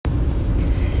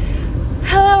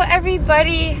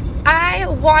everybody, I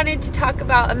wanted to talk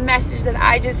about a message that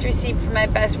I just received from my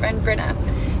best friend Brenna.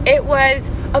 It was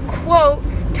a quote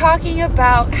talking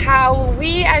about how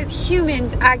we as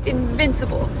humans act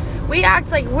invincible. We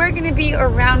act like we're going to be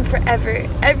around forever,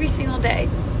 every single day.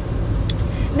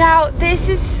 Now, this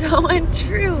is so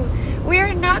untrue. We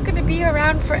are not going to be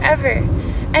around forever,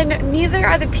 and neither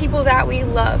are the people that we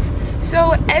love.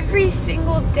 So every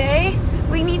single day,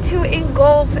 we need to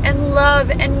engulf and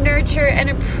love and nurture and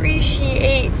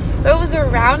appreciate those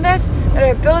around us that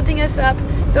are building us up,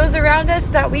 those around us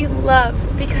that we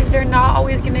love, because they're not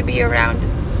always going to be around.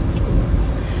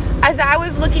 As I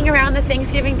was looking around the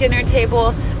Thanksgiving dinner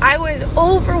table, I was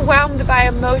overwhelmed by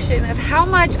emotion of how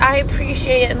much I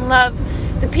appreciate and love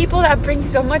the people that bring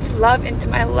so much love into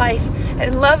my life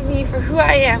and love me for who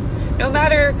I am, no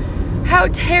matter how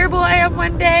terrible I am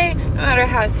one day, no matter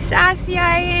how sassy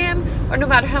I am, or no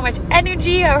matter how much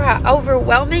energy or how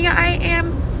overwhelming I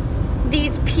am.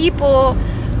 These people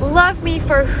love me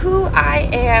for who I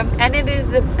am, and it is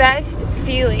the best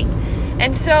feeling.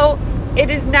 And so it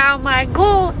is now my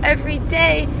goal every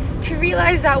day to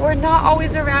realize that we're not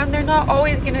always around. They're not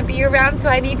always going to be around, so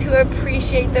I need to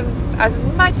appreciate them as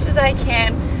much as I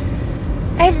can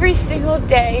every single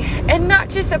day, and not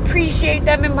just appreciate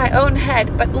them in my own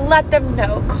head, but let them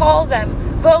know, call them,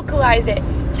 vocalize it,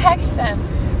 text them,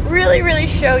 really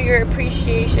show your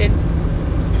appreciation.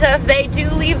 So if they do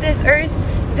leave this earth,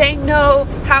 they know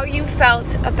how you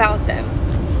felt about them.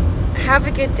 Have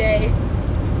a good day.